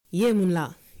Yeah,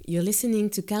 Moonla, you're listening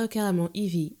to Caro Caramo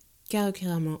EV, Caro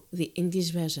Caramo, the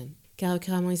English version. Caro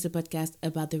Caramo is a podcast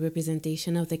about the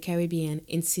representation of the Caribbean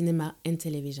in cinema and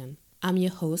television. I'm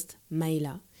your host,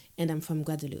 Maïla, and I'm from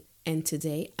Guadeloupe. And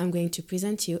today I'm going to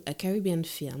present you a Caribbean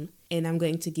film, and I'm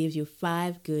going to give you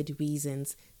 5 good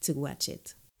reasons to watch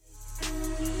it.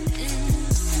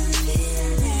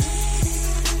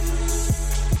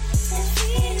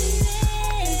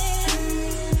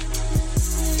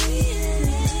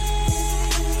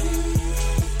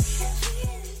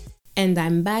 And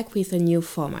I'm back with a new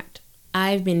format.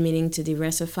 I've been meaning to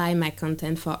diversify my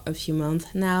content for a few months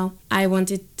now. I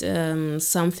wanted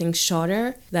something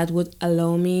shorter that would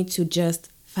allow me to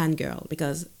just fangirl,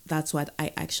 because that's what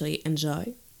I actually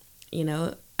enjoy.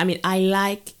 I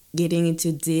like getting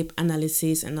into deep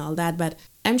analysis and all that, but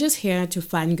I'm just here to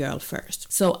fangirl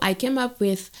first. So I came up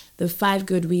with the 5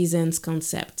 good reasons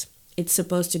concept. It's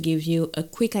supposed to give you a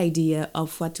quick idea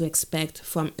of what to expect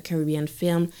from a Caribbean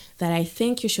film that I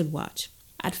think you should watch.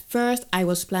 At first, I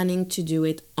was planning to do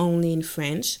it only in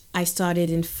French. I started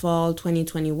in fall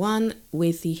 2021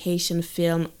 with the Haitian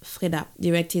film Freda,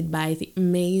 directed by the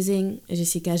amazing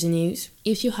Jessica Généus.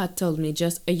 If you had told me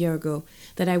just a year ago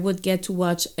that I would get to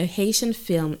watch a Haitian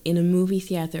film in a movie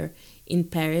theater in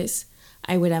Paris,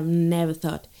 I would have never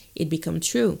thought it'd become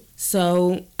true.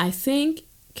 So I think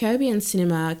Caribbean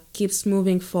cinema keeps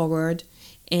moving forward,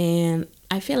 and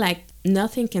I feel like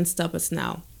nothing can stop us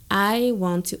now. I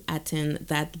want to attend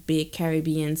that big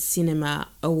Caribbean Cinema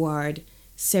Award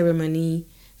ceremony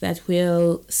that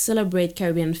will celebrate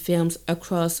Caribbean films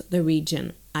across the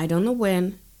region. I don't know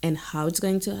when and how it's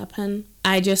going to happen.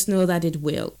 I just know that it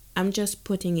will. I'm just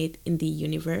putting it in the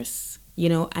universe.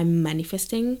 I'm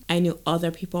manifesting. I know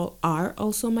other people are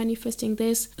also manifesting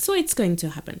this, so it's going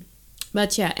to happen.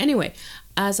 But yeah, anyway,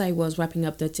 as I was wrapping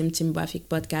up the Tim Buffik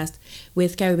podcast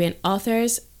with Caribbean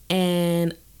authors,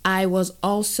 and I was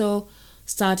also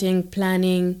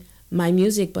planning my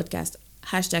music podcast,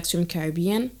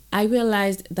 #StreamCaribbean, I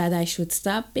realized that I should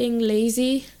stop being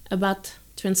lazy about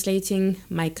translating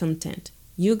my content.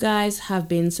 You guys have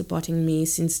been supporting me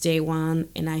since day one,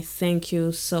 and I thank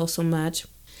you so much.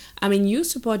 You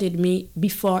supported me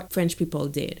before French people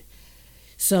did.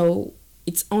 So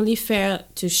it's only fair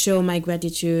to show my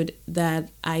gratitude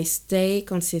that I stay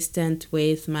consistent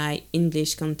with my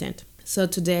English content. So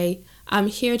today, I'm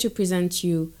here to present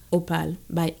you Opale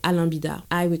by Alain Bidard.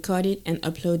 I recorded and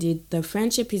uploaded the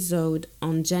French episode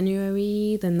on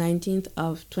January the 19th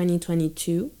of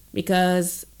 2022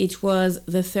 because it was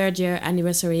the 3rd year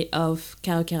anniversary of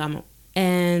Caro Caramo.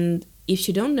 And if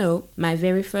you don't know, my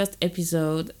very first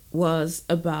episode was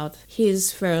about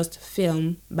his first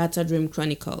film, Battle Dream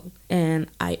Chronicle, and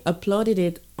I uploaded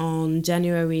it on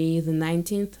January the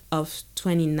 19th of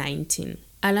 2019.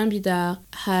 Alain Bidard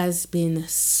has been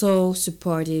so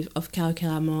supportive of Caro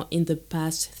Caramo in the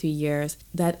past 3 years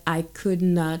that I could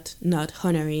not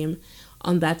honor him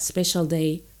on that special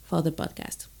day for the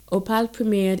podcast. Opale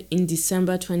premiered in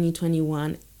December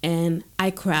 2021, and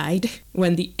I cried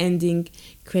when the ending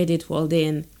credit rolled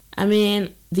in.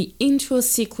 The intro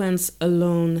sequence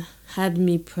alone had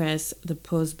me press the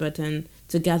pause button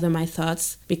to gather my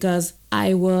thoughts because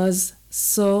I was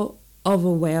so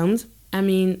overwhelmed.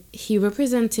 He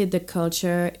represented the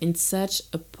culture in such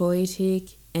a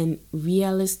poetic and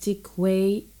realistic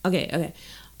way. Okay,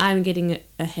 I'm getting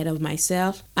ahead of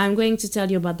myself. I'm going to tell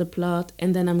you about the plot,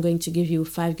 and then I'm going to give you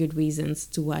 5 good reasons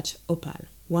to watch Opale.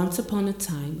 Once upon a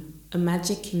time, a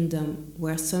magic kingdom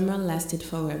where summer lasted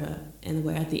forever and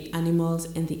where the animals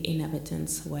and the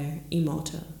inhabitants were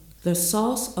immortal. The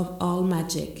source of all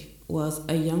magic was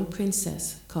a young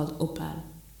princess called Opale.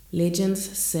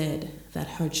 Legends said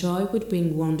that her joy would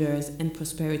bring wonders and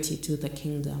prosperity to the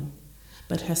kingdom,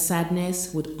 but her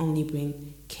sadness would only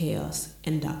bring chaos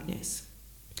and darkness.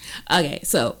 Okay,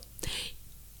 so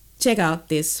check out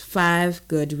these 5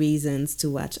 good reasons to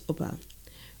watch Opale.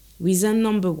 Reason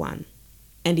number 1,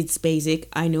 and it's basic,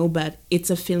 I know, but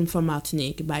it's a film from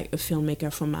Martinique by a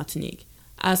filmmaker from Martinique.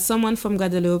 As someone from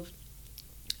Guadeloupe,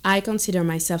 I consider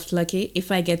myself lucky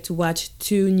if I get to watch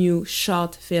 2 new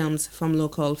short films from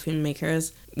local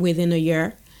filmmakers within a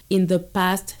year. In the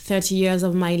past 30 years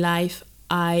of my life,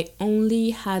 I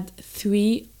only had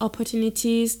 3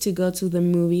 opportunities to go to the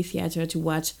movie theater to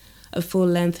watch a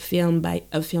full-length film by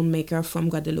a filmmaker from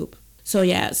Guadeloupe. So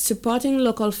yeah, supporting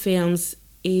local films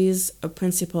is a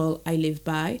principle I live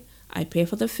by. I pay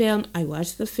for the film, I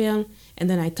watch the film, and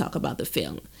then I talk about the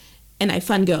film. And I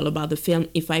fangirl about the film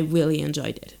if I really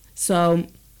enjoyed it. So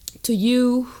to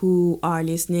you who are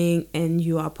listening and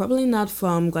you are probably not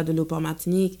from Guadeloupe or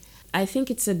Martinique, I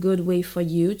think it's a good way for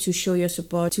you to show your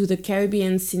support to the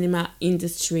Caribbean cinema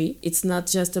industry. It's not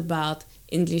just about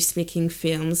English-speaking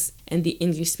films and the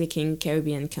English-speaking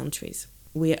Caribbean countries.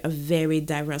 We're a very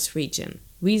diverse region.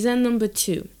 Reason number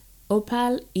 2.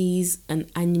 Opal is an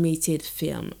animated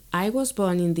film. I was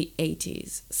born in the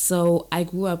 80s, so I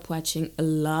grew up watching a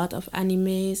lot of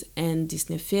animes and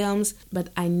Disney films, but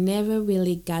I never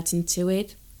really got into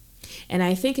it. And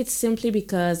I think it's simply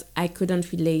because I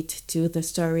couldn't relate to the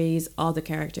stories or the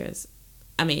characters.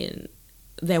 I mean,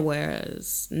 there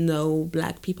was no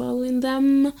black people in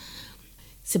them.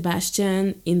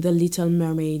 Sebastian in The Little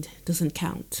Mermaid doesn't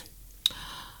count.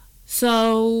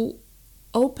 So,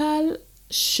 Opal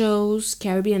shows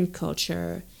Caribbean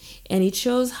culture, and it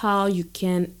shows how you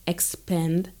can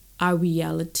expand our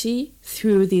reality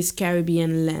through this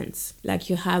Caribbean lens. Like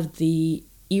you have the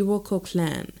Iroko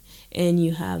clan, and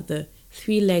you have the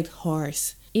three-legged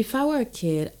horse. If I were a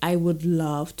kid, I would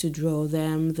love to draw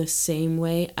them the same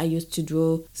way I used to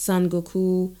draw Son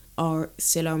Goku or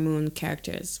Sailor Moon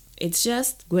characters. It's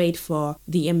just great for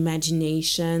the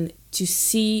imagination to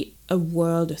see a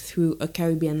world through a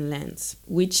Caribbean lens,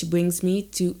 which brings me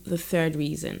to the third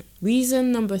reason.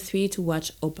 Reason number 3 to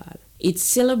watch Opal. It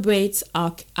celebrates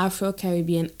our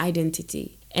Afro-Caribbean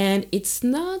identity, and it's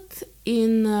not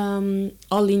in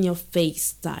all-in-your-face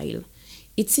style.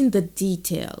 It's in the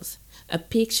details. A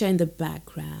picture in the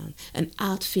background, an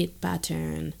outfit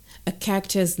pattern, a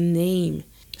character's name,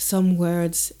 some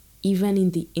words, even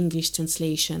in the English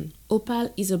translation.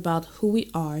 Opal is about who we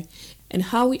are and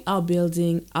how we are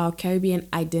building our Caribbean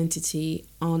identity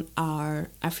on our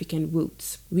African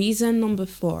roots. Reason number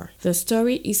 4. The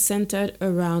story is centered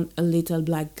around a little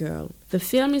black girl. The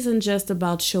film isn't just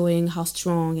about showing how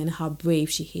strong and how brave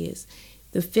she is.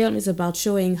 The film is about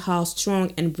showing how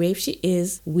strong and brave she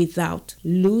is without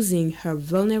losing her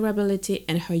vulnerability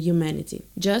and her humanity.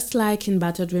 Just like in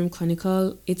Battle Dream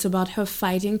Chronicle, it's about her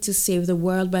fighting to save the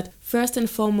world, but first and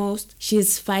foremost, she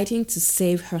is fighting to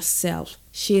save herself.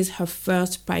 She is her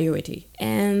first priority.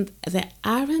 And there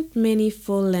aren't many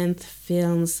full-length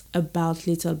films about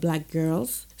little black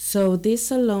girls, so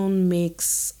this alone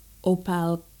makes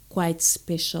Opal quite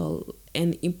special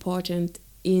and important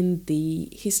in the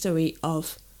history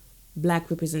of black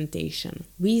representation.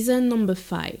 Reason number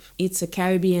 5. It's a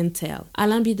Caribbean tale.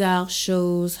 Alain Bidard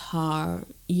shows how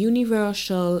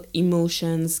universal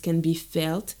emotions can be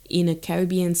felt in a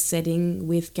Caribbean setting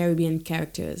with Caribbean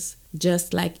characters.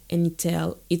 Just like any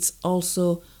tale, it's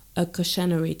also a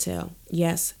cautionary tale.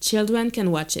 Yes, children can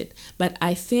watch it, but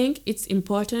I think it's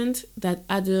important that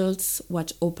adults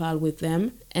watch Opal with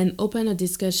them and open a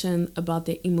discussion about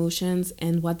their emotions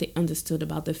and what they understood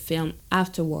about the film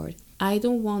afterward. I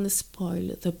don't want to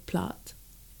spoil the plot.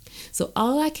 So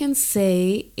all I can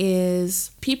say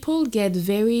is people get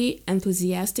very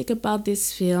enthusiastic about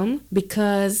this film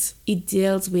because it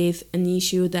deals with an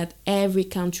issue that every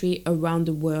country around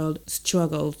the world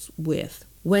struggles with.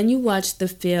 When you watch the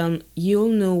film, you'll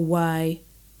know why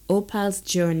Opal's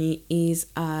journey is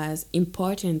as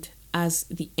important as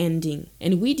the ending.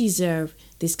 And we deserve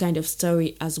this kind of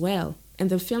story as well. And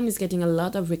the film is getting a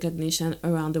lot of recognition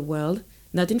around the world.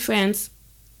 Not in France,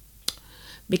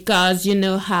 because you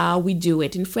know how we do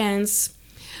it in France.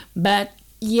 But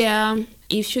yeah,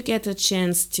 if you get a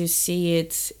chance to see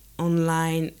it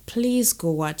online, please go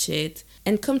watch it.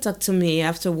 And come talk to me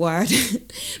afterward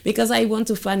because I want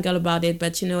to fangirl about it.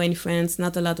 But you know, in France,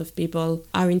 not a lot of people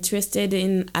are interested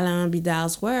in Alain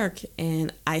Bidard's work.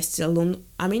 And I still don't,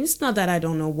 I mean, it's not that I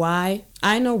don't know why.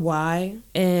 I know why.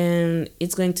 And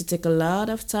it's going to take a lot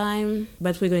of time,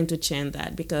 but we're going to change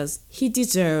that because he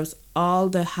deserves all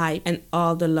the hype and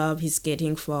all the love he's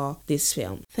getting for this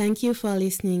film. Thank you for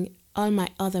listening. All my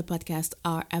other podcasts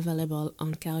are available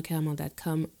on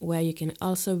carocaramon.com, where you can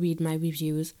also read my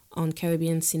reviews on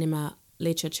Caribbean cinema,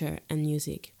 literature, and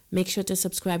music. Make sure to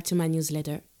subscribe to my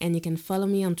newsletter, and you can follow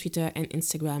me on Twitter and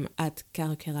Instagram at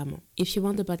carocaramon. If you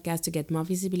want the podcast to get more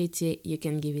visibility, you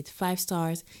can give it 5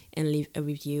 stars and leave a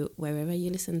review wherever you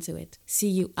listen to it. See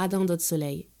you à dans d'autres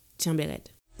soleils. Tiens, Bérette.